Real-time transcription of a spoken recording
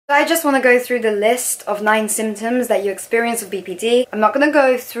I just want to go through the list of 9 symptoms that you experience with BPD. I'm not going to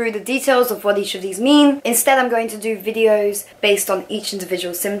go through the details of what each of these mean. Instead, I'm going to do videos based on each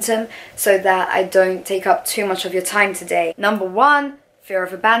individual symptom so that I don't take up too much of your time today. Number 1, fear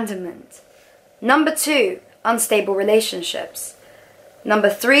of abandonment. Number 2, unstable relationships. Number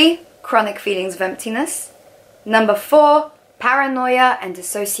 3, chronic feelings of emptiness. Number 4, paranoia and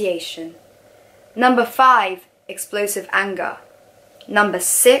dissociation. Number 5, explosive anger. Number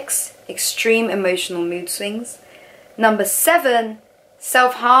 6, extreme emotional mood swings. Number 7,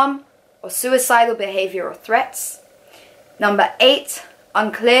 self-harm or suicidal behavior or threats. Number 8,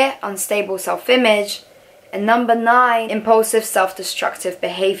 unclear, unstable self-image. And number 9, impulsive self-destructive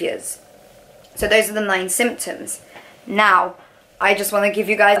behaviors. So those are the 9 symptoms. Now, I just want to give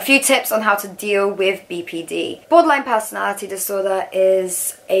you guys a few tips on how to deal with BPD. Borderline personality disorder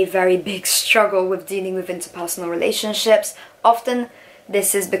is a very big struggle with dealing with interpersonal relationships. Often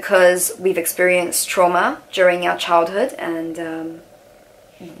this is because we've experienced trauma during our childhood and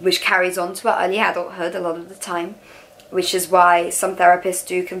which carries on to our early adulthood a lot of the time, which is why some therapists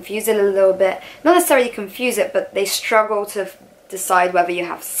do confuse it a little bit. Not necessarily confuse it, but they struggle to decide whether you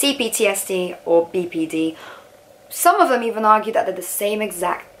have CPTSD or BPD. Some of them even argue that they're the same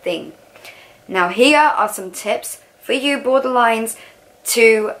exact thing. Now here are some tips for you borderlines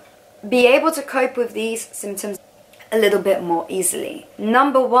to be able to cope with these symptoms a little bit more easily.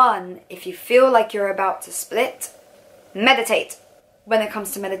 Number 1, if you feel like you're about to split, meditate. When it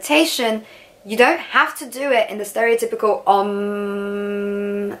comes to meditation, you don't have to do it in the stereotypical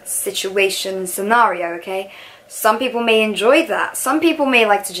situation scenario, okay? Some people may enjoy that. Some people may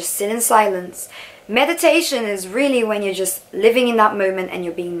like to just sit in silence. Meditation is really when you're just living in that moment and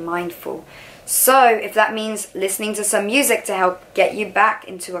you're being mindful. So if that means listening to some music to help get you back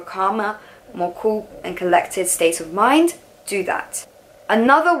into a calmer, more cool and collected state of mind, do that.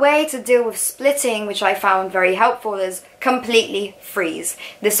 Another way to deal with splitting, which I found very helpful, is completely freeze.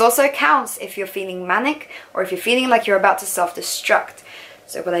 This also counts if you're feeling manic or if you're feeling like you're about to self-destruct.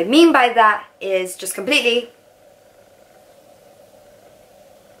 So what I mean by that is just completely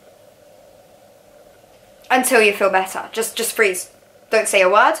until you feel better. Just freeze. Don't say a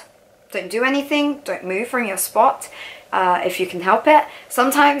word. Don't do anything. Don't move from your spot if you can help it.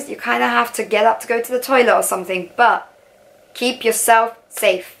 Sometimes you kind of have to get up to go to the toilet or something, but keep yourself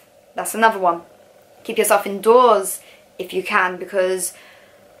safe. That's another one. Keep yourself indoors if you can, because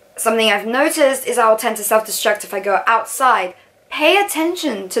something I've noticed is I'll tend to self-destruct if I go outside. Pay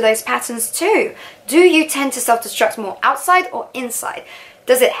attention to those patterns too. Do you tend to self-destruct more outside or inside?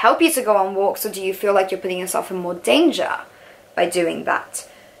 Does it help you to go on walks, or do you feel like you're putting yourself in more danger by doing that?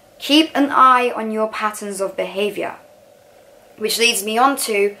 Keep an eye on your patterns of behavior, which leads me on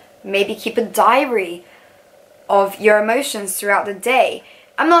to maybe keep a diary of your emotions throughout the day.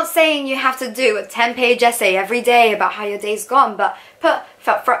 I'm not saying you have to do a 10-page essay every day about how your day's gone, but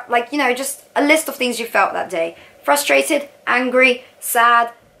just a list of things you felt that day. Frustrated, angry,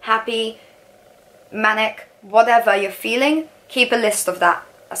 sad, happy, manic, whatever you're feeling, keep a list of that.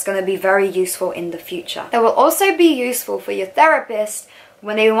 That's going to be very useful in the future. It will also be useful for your therapist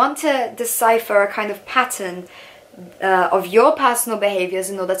when they want to decipher a kind of pattern of your personal behaviors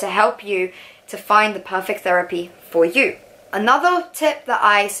in order to help you to find the perfect therapy for you. Another tip that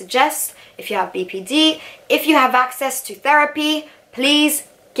I suggest, if you have BPD, if you have access to therapy, please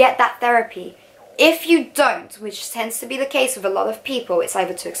get that therapy. If you don't, which tends to be the case with a lot of people, it's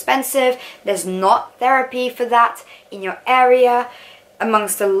either too expensive, there's not therapy for that in your area,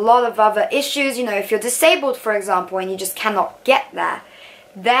 amongst a lot of other issues. You know, if you're disabled, for example, and you just cannot get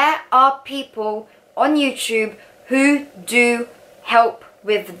there are people on YouTube who do help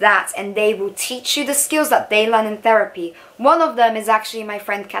with that, and they will teach you the skills that they learn in therapy. One of them is actually my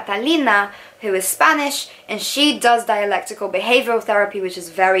friend Catalina, who is Spanish, and she does dialectical behavioral therapy, which is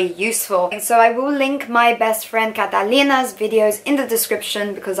very useful. And so I will link my best friend Catalina's videos in the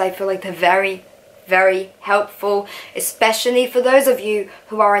description, because I feel like they're very, very helpful, especially for those of you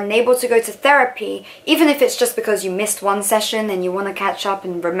who are unable to go to therapy, even if it's just because you missed one session and you want to catch up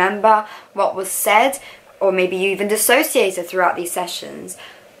and remember what was said, or maybe you even dissociated throughout these sessions.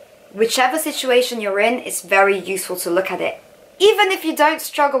 Whichever situation you're in, it's very useful to look at it. Even if you don't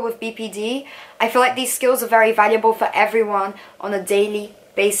struggle with BPD, I feel like these skills are very valuable for everyone on a daily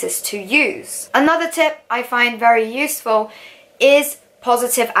basis to use. Another tip I find very useful is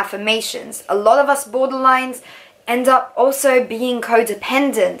positive affirmations. A lot of us borderlines end up also being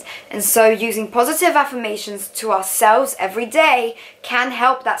codependent, and so using positive affirmations to ourselves every day can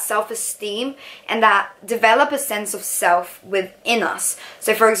help that self-esteem and that develop a sense of self within us.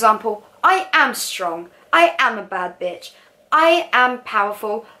 So for example, I am strong, I am a bad bitch, I am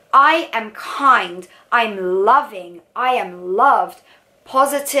powerful, I am kind, I'm loving, I am loved.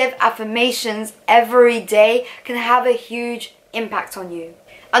 Positive affirmations every day can have a huge impact on you.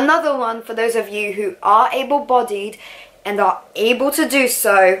 Another one for those of you who are able-bodied and are able to do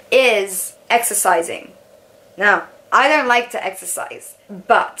so is exercising. Now, I don't like to exercise,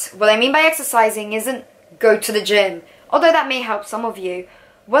 but what I mean by exercising isn't go to the gym, although that may help some of you.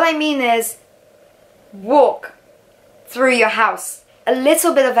 What I mean is walk through your house. A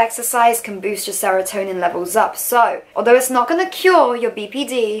little bit of exercise can boost your serotonin levels up. So, although it's not going to cure your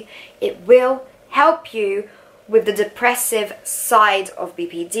BPD, it will help you with the depressive side of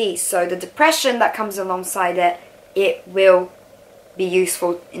BPD. So the depression that comes alongside it, it will be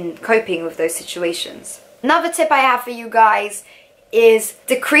useful in coping with those situations. Another tip I have for you guys is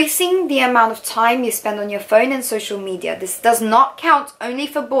decreasing the amount of time you spend on your phone and social media. This does not count only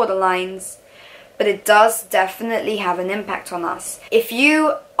for borderlines, but it does definitely have an impact on us. If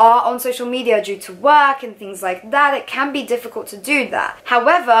you are on social media due to work and things like that, it can be difficult to do that.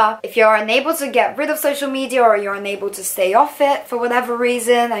 However, if you're unable to get rid of social media or you're unable to stay off it for whatever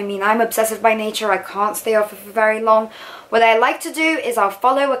reason, I mean, I'm obsessive by nature, I can't stay off it for very long. What I like to do is I'll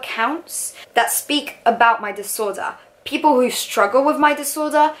follow accounts that speak about my disorder. People who struggle with my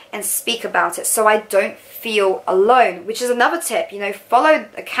disorder and speak about it so I don't feel alone, which is another tip. You know, follow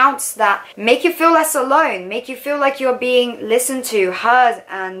accounts that make you feel less alone, make you feel like you're being listened to, heard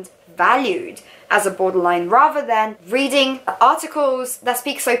and valued as a borderline, rather than reading articles that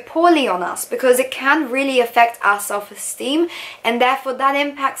speak so poorly on us, because it can really affect our self-esteem and therefore that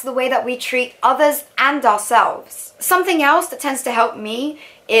impacts the way that we treat others and ourselves. Something else that tends to help me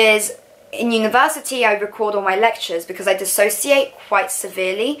is in university, I record all my lectures because I dissociate quite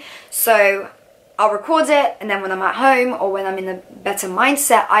severely. So I'll record it, and then when I'm at home or when I'm in a better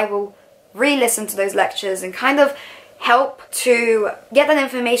mindset, I will re-listen to those lectures and kind of help to get that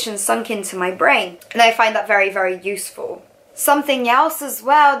information sunk into my brain. And I find that very, very useful. Something else as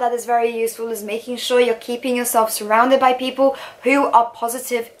well that is very useful is making sure you're keeping yourself surrounded by people who are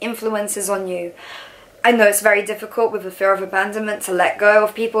positive influences on you. I know it's very difficult with the fear of abandonment to let go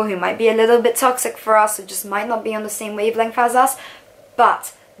of people who might be a little bit toxic for us, or just might not be on the same wavelength as us,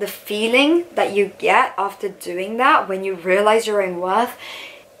 but the feeling that you get after doing that, when you realize your own worth,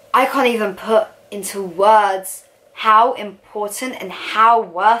 I can't even put into words how important and how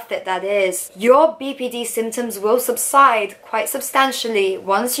worth it that is. Your BPD symptoms will subside quite substantially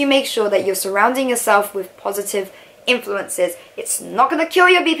once you make sure that you're surrounding yourself with positive influences. It's not going to cure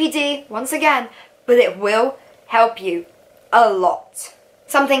your BPD, once again, but it will help you a lot.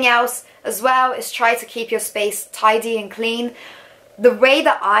 Something else as well is try to keep your space tidy and clean. The way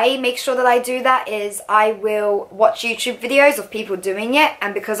that I make sure that I do that is I will watch YouTube videos of people doing it,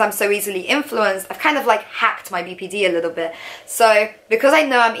 and because I'm so easily influenced, I've kind of like hacked my BPD a little bit. So because I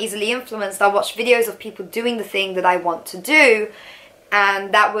know I'm easily influenced, I'll watch videos of people doing the thing that I want to do,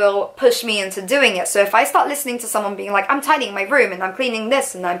 and that will push me into doing it. So if I start listening to someone being like, I'm tidying my room and I'm cleaning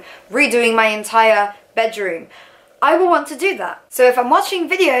this and I'm redoing my entire bedroom, I will want to do that. So if I'm watching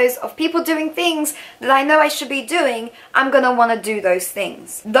videos of people doing things that I know I should be doing, I'm gonna want to do those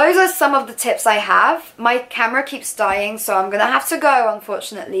things. Those are some of the tips I have. My camera keeps dying, so I'm gonna have to go,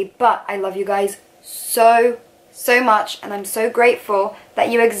 unfortunately, but I love you guys so much, and I'm so grateful that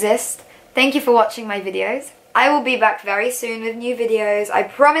you exist. Thank you for watching my videos. I will be back very soon with new videos. I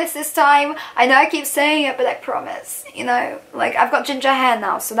promise this time. I know I keep saying it, but I promise. You know, like, I've got ginger hair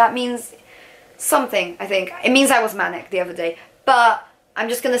now, so that means something, I think. It means I was manic the other day. But I'm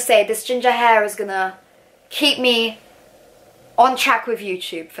just gonna say this ginger hair is gonna keep me on track with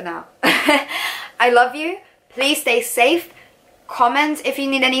YouTube for now. I love you. Please stay safe. Comment if you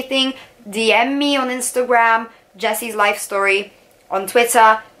need anything. DM me on Instagram, Jessie's Life Story. On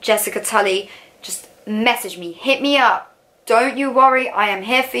Twitter, Jessica Tully. Just message me, hit me up. Don't you worry, I am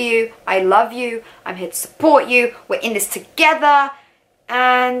here for you. I love you. I'm here to support you. We're in this together.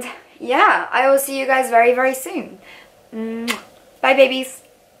 And yeah, I will see you guys very, very soon. Bye, babies.